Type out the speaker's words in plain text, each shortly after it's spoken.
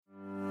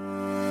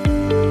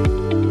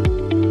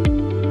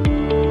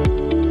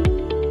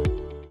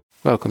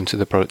Welcome to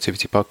the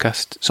Productivity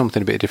Podcast.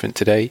 Something a bit different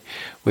today.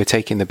 We're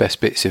taking the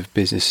best bits of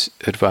business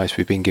advice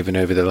we've been given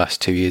over the last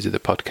 2 years of the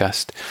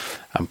podcast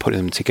and putting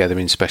them together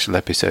in special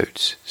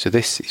episodes. So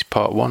this is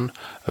part 1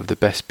 of the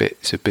best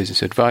bits of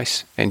business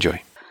advice.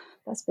 Enjoy.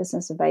 Best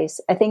business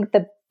advice. I think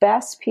the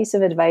best piece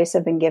of advice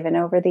I've been given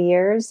over the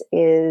years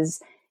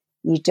is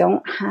you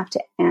don't have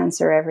to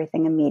answer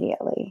everything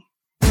immediately.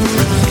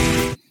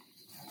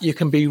 You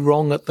can be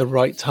wrong at the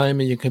right time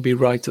and you can be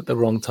right at the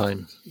wrong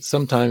time.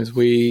 Sometimes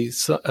we,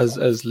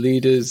 as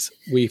leaders,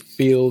 we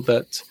feel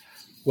that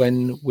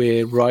when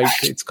we're right,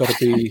 it's got to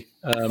be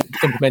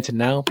implemented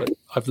now. But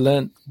I've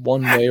learned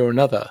one way or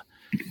another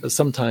that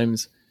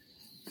sometimes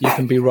you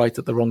can be right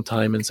at the wrong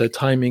time. And so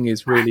timing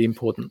is really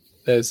important.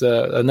 There's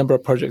a number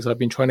of projects I've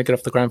been trying to get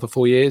off the ground for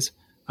 4 years.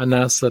 And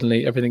now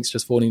suddenly everything's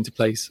just falling into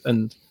place.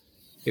 And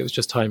it was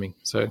just timing.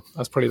 So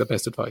that's probably the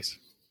best advice.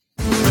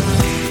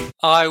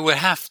 I would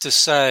have to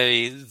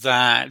say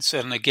that,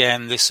 and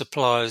again, this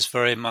applies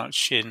very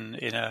much in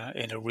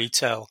a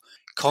retail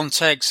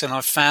context. And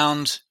I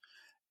found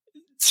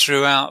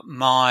throughout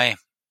my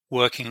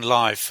working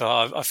life,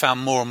 I found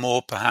more and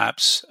more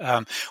perhaps,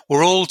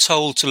 we're all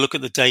told to look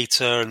at the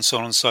data and so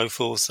on and so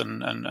forth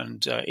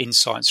and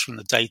insights from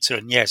the data.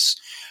 And yes,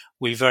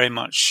 we very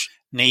much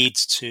need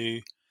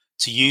to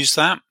use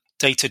that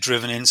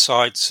data-driven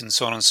insights and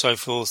so on and so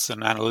forth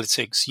and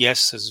analytics.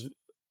 Yes, there's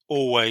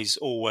always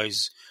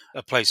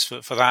a place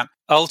for that.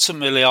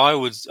 Ultimately, I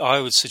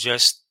would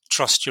suggest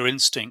trust your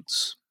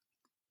instincts.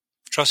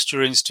 Trust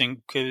your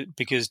instinct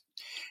because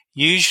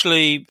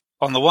usually,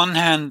 on the one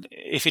hand,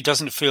 if it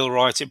doesn't feel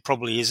right, it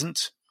probably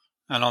isn't.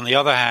 And on the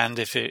other hand,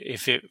 if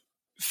it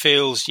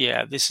feels,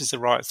 yeah, this is the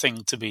right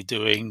thing to be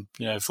doing,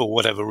 for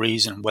whatever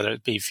reason, whether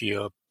it be for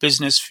your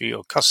business, for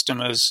your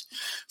customers,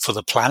 for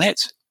the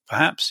planet,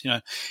 perhaps,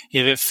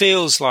 if it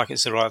feels like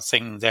it's the right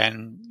thing,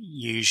 then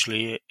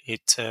usually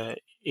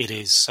it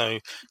is. So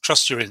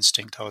trust your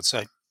instinct, I would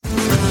say.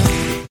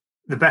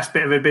 The best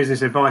bit of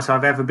business advice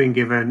I've ever been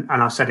given,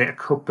 and I've said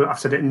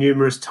it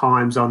numerous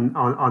times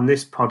on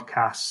this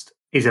podcast,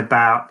 is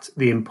about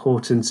the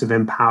importance of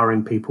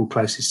empowering people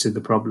closest to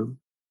the problem.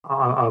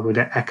 I would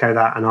echo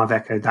that, and I've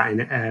echoed that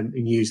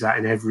and use that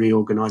in every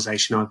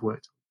organisation I've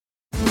worked.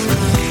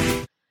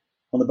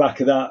 On the back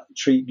of that,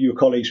 treat your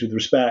colleagues with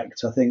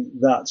respect. I think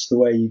that's the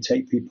way you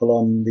take people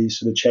on these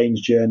sort of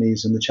change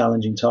journeys and the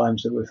challenging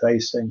times that we're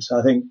facing. So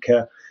I think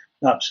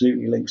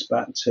absolutely links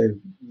back to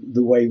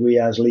the way we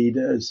as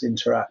leaders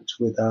interact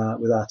with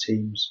our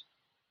teams.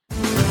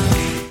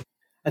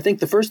 I think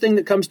the first thing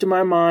that comes to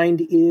my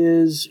mind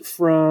is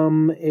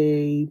from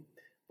a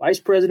vice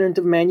president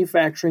of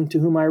manufacturing to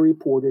whom I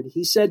reported.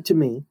 He said to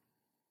me,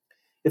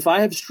 if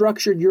I have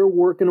structured your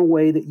work in a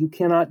way that you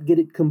cannot get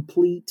it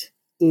complete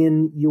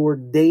in your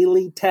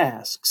daily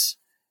tasks,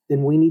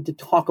 then we need to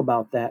talk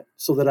about that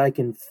so that I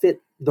can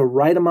fit the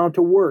right amount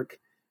of work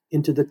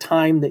into the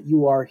time that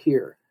you are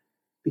here.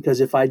 Because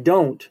if I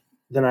don't,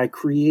 then I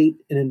create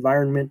an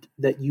environment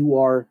that you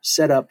are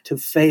set up to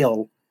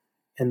fail,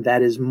 and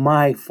that is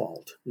my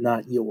fault,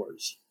 not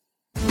yours.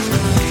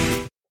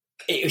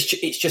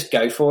 It's just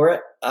go for it.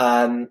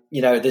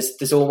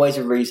 There's always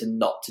a reason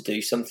not to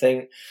do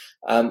something.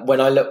 When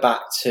I look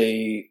back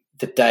to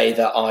the day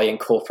that I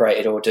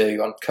incorporated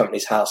Odoo on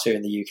Companies House here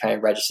in the UK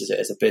and registered it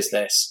as a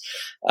business,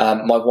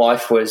 my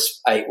wife was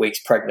 8 weeks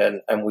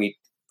pregnant and we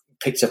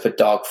picked up a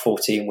dog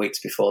 14 weeks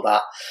before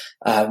that.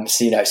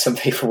 Some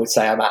people would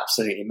say I'm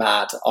absolutely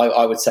mad.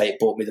 I would say it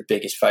brought me the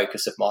biggest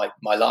focus of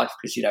my life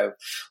because,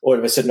 all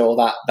of a sudden all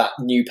that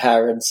new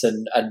parents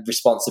and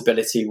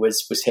responsibility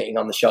was hitting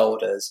on the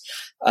shoulders.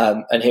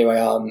 And here I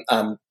am,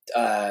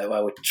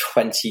 we're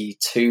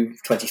 22,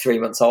 23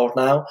 months old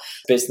now.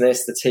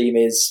 Business, the team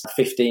is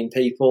 15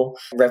 people.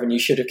 Revenue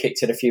should have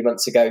kicked in a few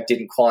months ago,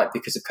 didn't quite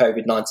because of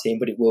COVID-19,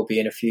 but it will be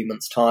in a few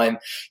months' time.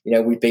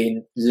 We've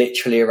been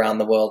literally around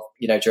the world,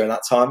 during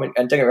that time. And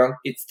don't get me wrong,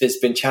 there's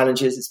been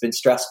challenges, it's been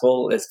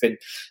stressful, there's been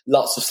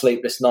lots of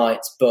sleepless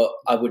nights, but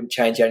I wouldn't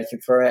change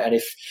anything for it. And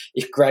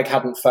if Greg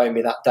hadn't phoned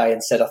me that day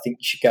and said, I think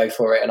you should go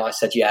for it, and I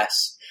said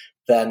yes,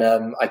 then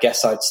I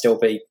guess I'd still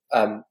be,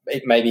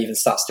 maybe even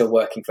start still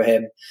working for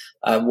him,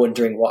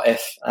 wondering what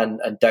if,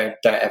 and don't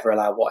ever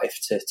allow what if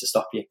to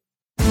stop you.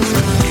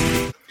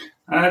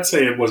 I'd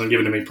say it wasn't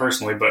given to me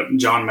personally, but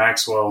John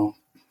Maxwell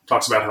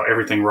talks about how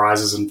everything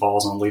rises and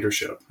falls on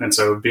leadership. And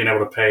so being able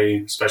to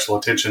pay special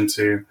attention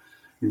to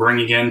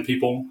bringing in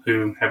people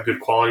who have good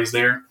qualities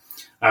there,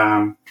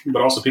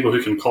 but also people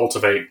who can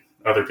cultivate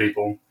other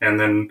people, and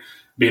then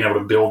being able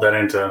to build that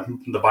into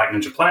the Bite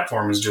Ninja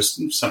platform is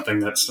just something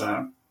that's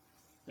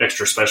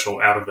extra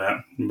special out of that,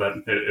 but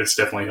it's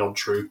definitely held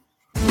true.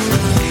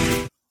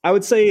 I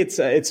would say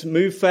it's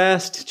move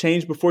fast,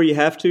 change before you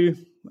have to.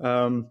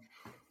 The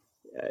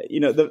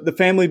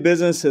family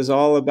business is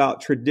all about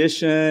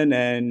tradition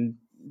and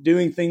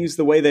doing things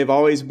the way they've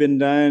always been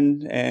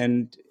done,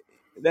 and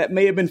that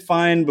may have been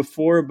fine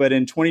before, but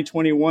in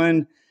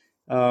 2021,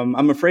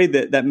 I'm afraid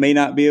that may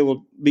not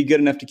be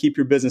good enough to keep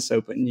your business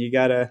open. You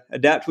got to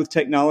adapt with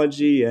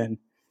technology and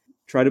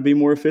try to be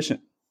more efficient.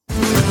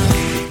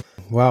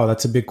 Wow,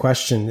 that's a big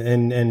question,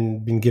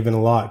 and been given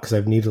a lot because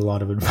I've needed a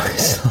lot of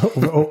advice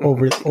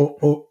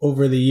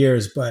over the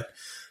years. But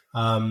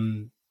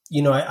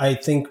I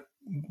think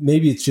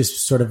maybe it's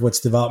just sort of what's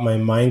developed my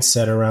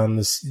mindset around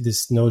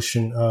this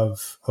notion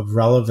of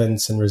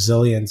relevance and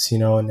resilience,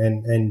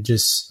 and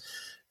just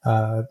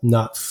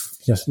not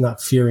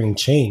fearing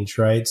change,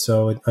 right?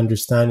 So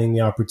understanding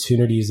the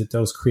opportunities that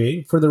those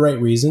create for the right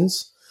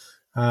reasons.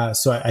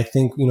 So I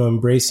think,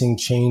 embracing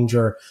change,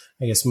 or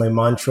I guess my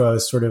mantra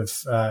is sort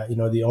of,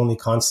 the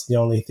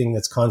only thing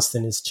that's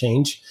constant is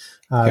change.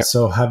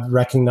 So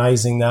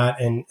recognizing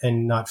that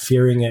and not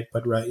fearing it,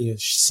 but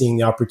seeing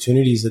the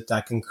opportunities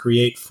that can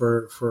create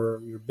for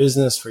your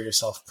business, for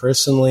yourself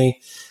personally.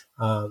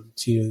 I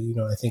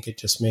think it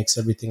just makes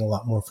everything a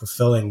lot more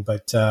fulfilling,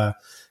 but,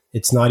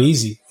 it's not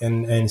easy.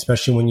 And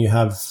especially when you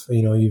have,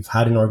 you've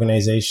had an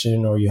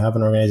organization, or you have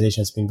an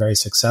organization that's been very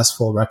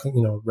successful,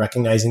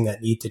 recognizing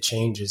that need to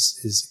change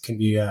could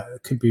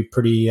be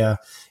pretty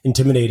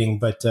intimidating.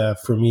 But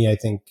for me, I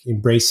think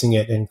embracing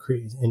it and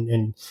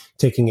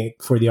taking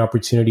it for the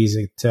opportunities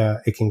it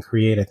can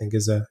create, I think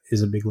is a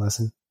big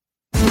lesson.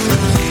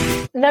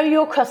 Know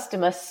your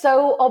customer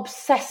so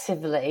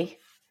obsessively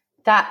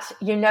that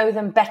you know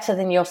them better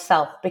than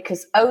yourself,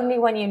 because only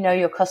when you know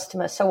your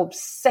customer so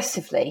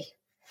obsessively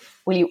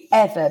will you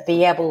ever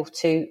be able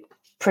to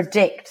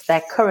predict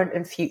their current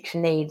and future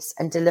needs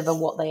and deliver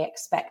what they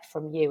expect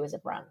from you as a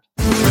brand.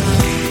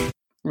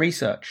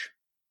 Research.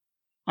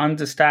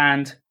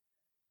 Understand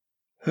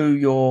who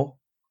you're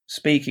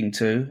speaking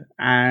to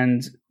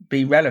and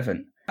be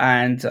relevant.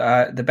 And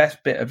the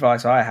best bit of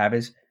advice I have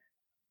is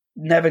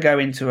never go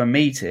into a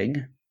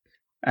meeting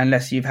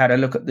unless you've had a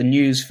look at the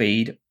news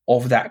feed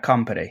of that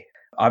company.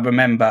 I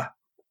remember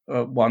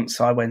once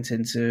I went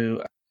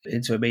into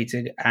a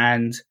meeting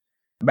and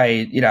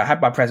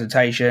had my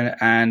presentation,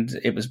 and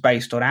it was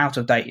based on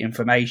out-of-date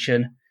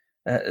information.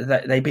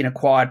 They'd been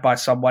acquired by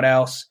someone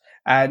else,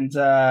 and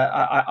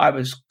I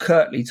was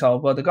curtly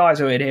told, well, the guys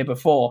who were in here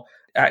before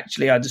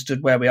actually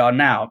understood where we are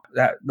now,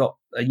 that not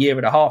a year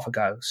and a half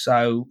ago.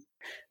 So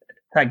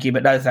thank you,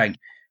 but no thank,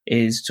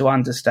 is to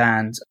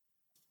understand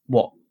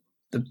what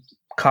the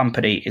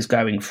company is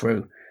going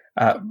through.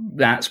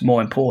 That's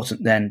more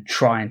important than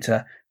trying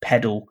to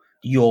peddle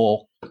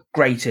your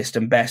greatest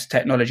and best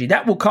technology.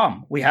 That will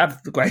come. We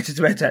have the greatest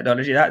and best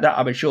technology, that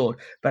I'm assured.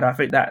 But I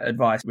think that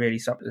advice really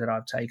is something that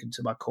I've taken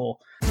to my core.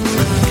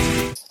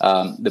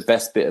 The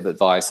best bit of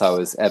advice I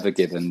was ever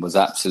given was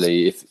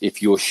actually,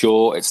 if you're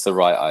sure it's the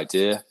right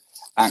idea,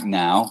 act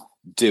now,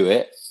 do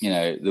it.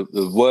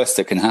 The worst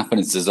that can happen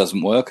is it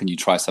doesn't work and you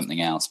try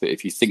something else. But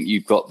if you think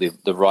you've got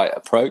the right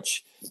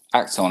approach,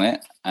 act on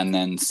it and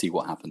then see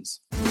what happens.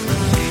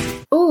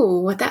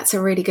 Oh, that's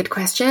a really good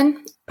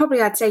question.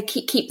 Probably I'd say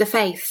keep the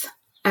faith.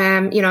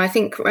 I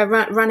think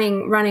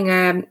running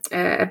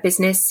a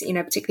business,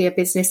 particularly a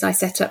business I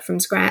set up from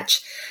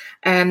scratch,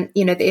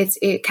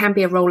 it can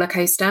be a roller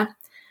coaster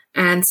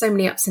and so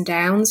many ups and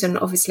downs. And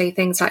obviously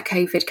things like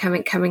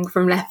COVID coming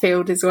from left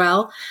field as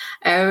well,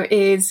 keep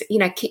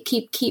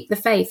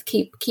the faith,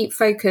 keep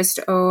focused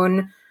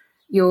on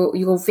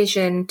your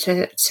vision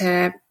to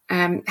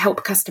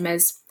help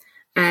customers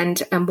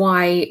and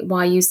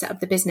why you set up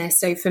the business.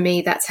 So for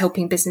me, that's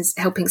helping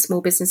small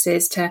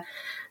businesses to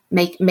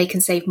make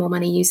and save more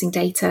money using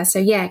data. So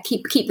yeah,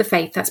 keep the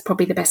faith. That's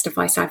probably the best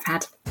advice I've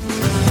had.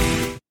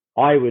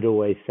 I would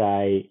always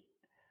say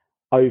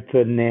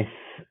openness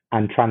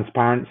and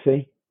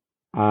transparency.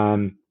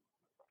 I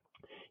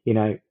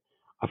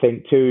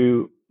think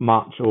too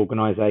much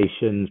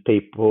organisations,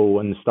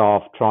 people and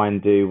staff try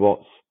and do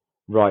what's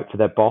right for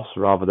their boss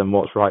rather than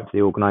what's right for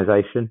the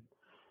organisation.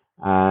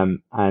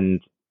 I'm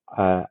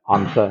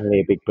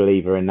certainly a big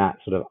believer in that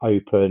sort of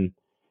open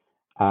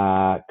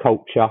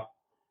culture.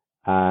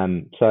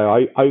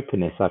 So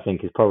openness, I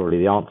think, is probably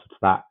the answer to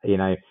that.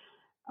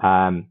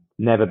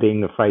 Never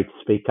being afraid to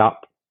speak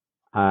up.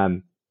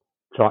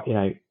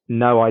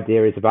 No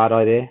idea is a bad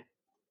idea.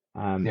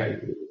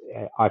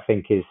 I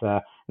think is,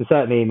 and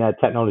certainly in a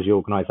technology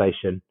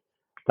organisation,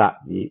 that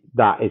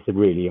is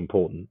really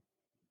important.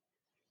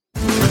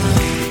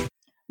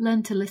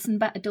 Learn to listen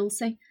better,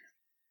 Dulcie.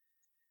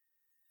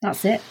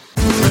 That's it.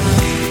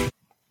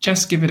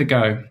 Just give it a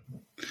go.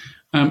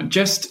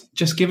 Just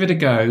give it a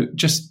go.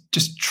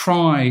 Just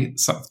try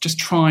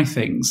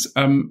things.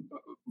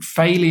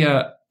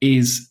 Failure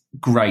is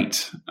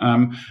great.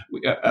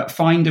 At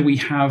Finder, we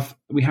have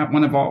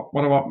one of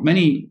our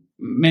many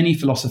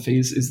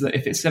philosophies is that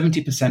if it's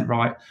 70%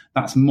 right,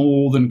 that's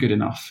more than good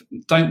enough.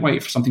 Don't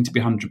wait for something to be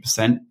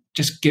 100%.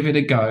 Just give it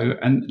a go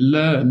and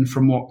learn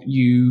from what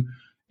you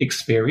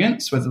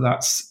experience, whether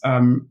that's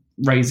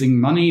raising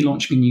money,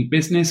 launching a new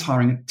business,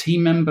 hiring a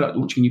team member,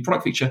 launching a new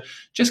product feature.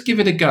 Just give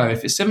it a go.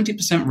 If it's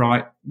 70%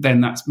 right, then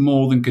that's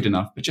more than good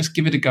enough. But just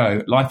give it a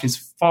go. Life is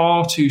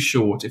far too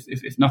short,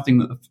 if nothing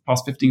that the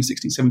past 15,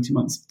 16, 17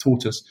 months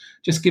taught us.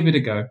 Just give it a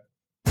go.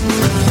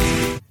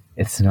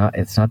 It's not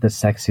the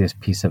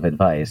sexiest piece of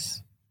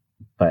advice,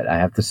 but I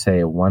have to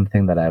say one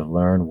thing that I've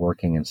learned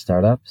working in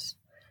startups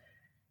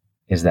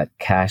is that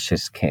cash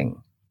is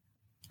king.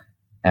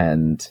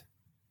 And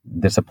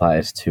this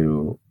applies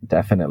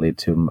definitely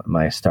to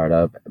my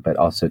startup, but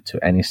also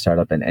to any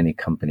startup and any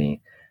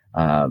company.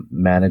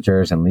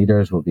 Managers and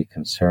leaders will be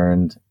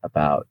concerned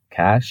about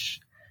cash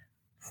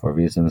for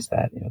reasons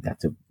that they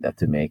have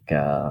to make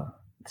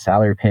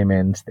salary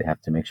payments. They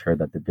have to make sure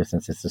that the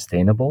business is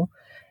sustainable,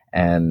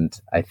 and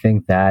I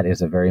think that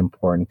is a very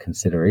important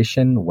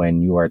consideration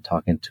when you are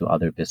talking to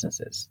other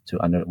businesses.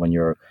 When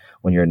you're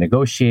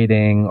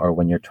negotiating or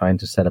when you're trying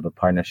to set up a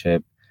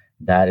partnership,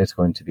 that is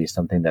going to be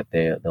something that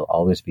they'll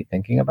always be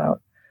thinking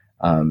about.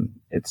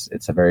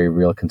 It's a very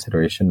real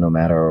consideration, no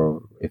matter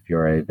if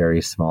you're a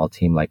very small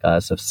team like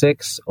us of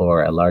 6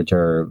 or a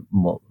larger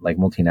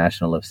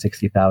multinational of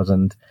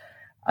 60,000.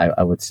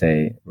 I would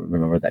say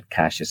remember that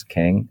cash is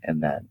king,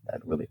 and that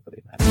really,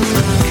 really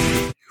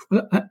matters.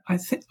 Well, I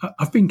think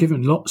I've been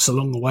given lots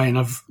along the way, and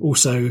I've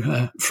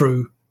also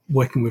through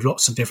working with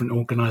lots of different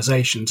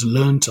organisations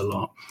learned a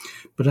lot.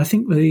 But I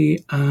think the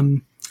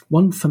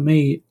one for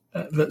me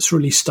that's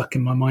really stuck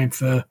in my mind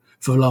for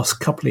the last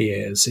couple of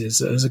years is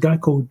there's a guy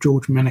called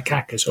George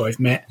Menakakis who I've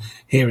met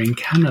here in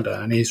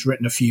Canada, and he's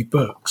written a few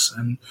books.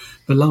 And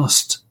the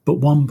last but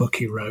one book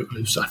he wrote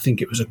was, I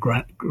think it was a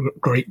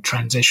great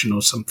transition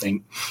or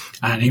something.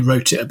 And he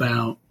wrote it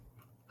about,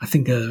 I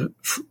think,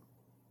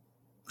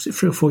 was it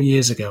 3 or 4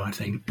 years ago, I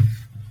think,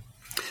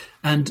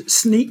 and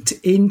sneaked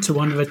into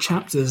one of the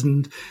chapters,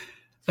 and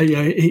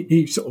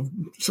he sort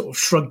of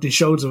shrugged his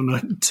shoulders when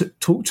I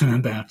talked to him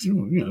about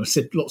it.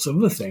 Said lots of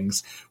other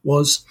things.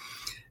 Was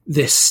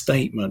this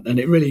statement, and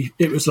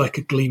it was like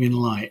a gleaming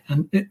light,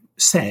 and it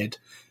said,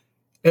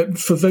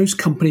 for those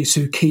companies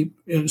who keep,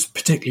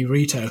 particularly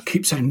retail,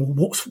 keep saying,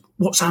 well,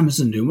 what's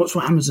Amazon doing? What's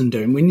Amazon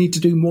doing? We need to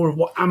do more of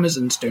what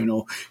Amazon's doing,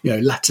 or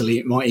latterly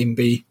it might even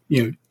be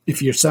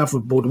if you're south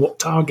of the border, what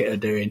Target are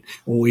doing,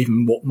 or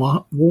even what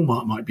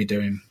Walmart might be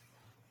doing.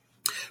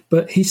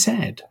 But he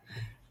said,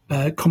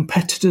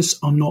 competitors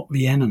are not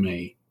the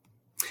enemy.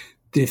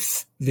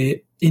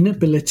 The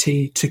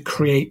inability to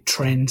create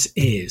trends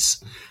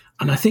is.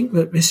 And I think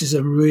that this is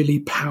a really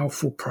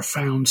powerful,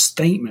 profound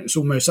statement. It's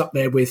almost up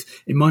there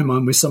in my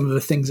mind, with some of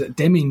the things that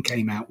Deming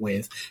came out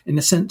with, in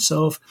the sense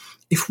of,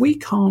 if we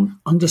can't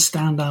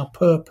understand our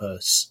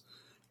purpose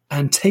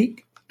and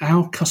take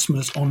our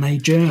customers on a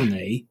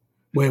journey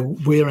where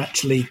we're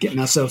actually getting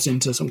ourselves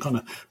into some kind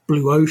of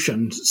blue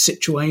ocean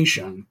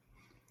situation,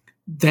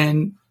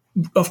 then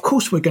of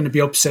course we're going to be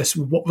obsessed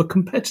with what the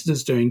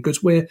competitor's doing,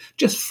 because we're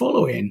just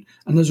following,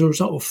 and as a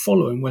result of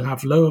following, we'll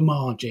have lower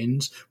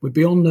margins, we'll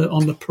be on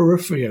the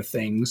periphery of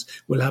things,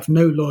 we'll have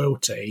no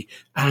loyalty,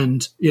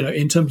 and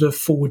in terms of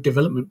forward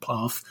development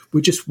path,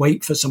 we just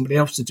wait for somebody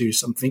else to do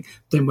something,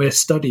 then we'll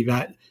study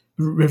that,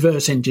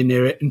 reverse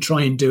engineer it, and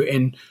try and do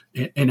it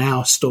in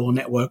our store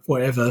network,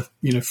 whatever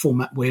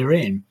format we're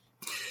in.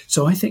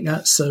 So I think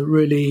that's a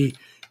really,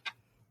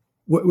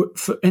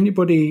 for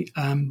anybody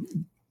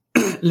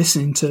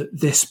listening to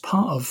this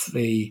part of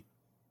the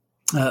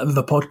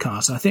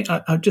podcast, I think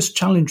I just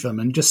challenge them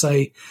and just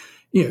say,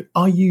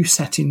 are you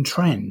setting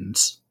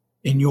trends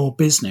in your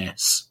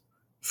business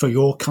for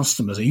your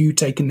customers? Are you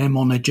taking them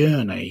on a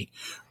journey,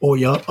 or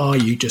are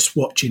you just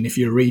watching? If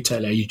you're a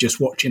retailer, you're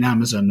just watching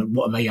Amazon.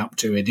 What are they up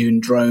to? They're doing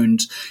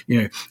drones,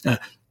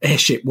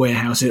 airship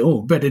warehouses.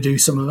 Oh, better do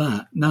some of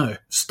that. No,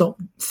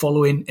 stop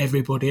following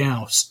everybody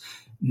else.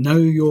 Know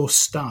your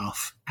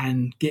stuff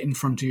and get in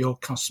front of your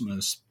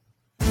customers.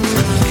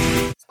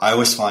 I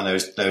always find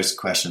those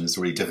questions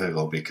really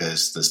difficult,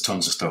 because there's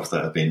tons of stuff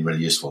that have been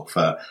really useful.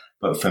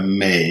 But for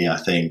me, I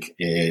think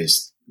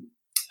is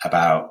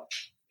about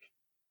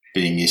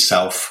being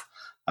yourself,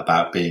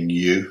 about being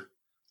you.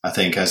 I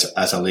think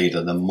as a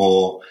leader, the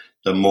more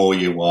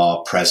you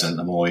are present,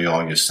 the more you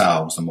are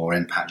yourselves, the more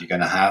impact you're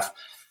going to have.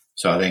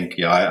 So I think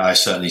I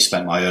certainly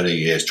spent my early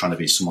years trying to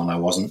be someone I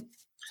wasn't,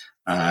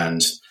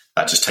 and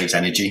that just takes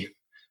energy.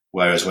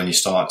 Whereas when you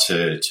start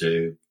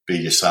to be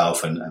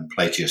yourself and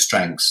play to your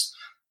strengths,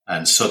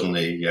 and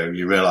suddenly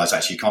you realize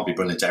actually you can't be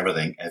brilliant at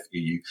everything.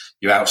 You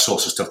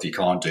outsource the stuff that you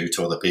can't do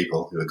to other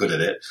people who are good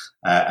at it,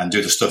 and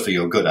do the stuff that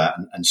you're good at.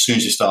 And as soon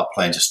as you start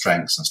playing to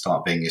strengths and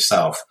start being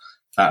yourself,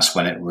 that's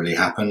when it really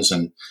happens.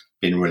 And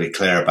being really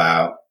clear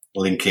about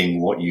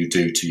linking what you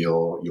do to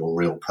your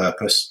real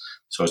purpose.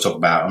 So I was talking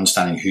about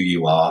understanding who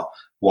you are,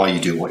 why you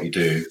do,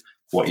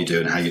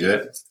 and how you do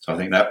it. So I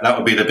think that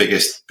would be the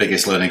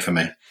biggest learning for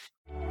me.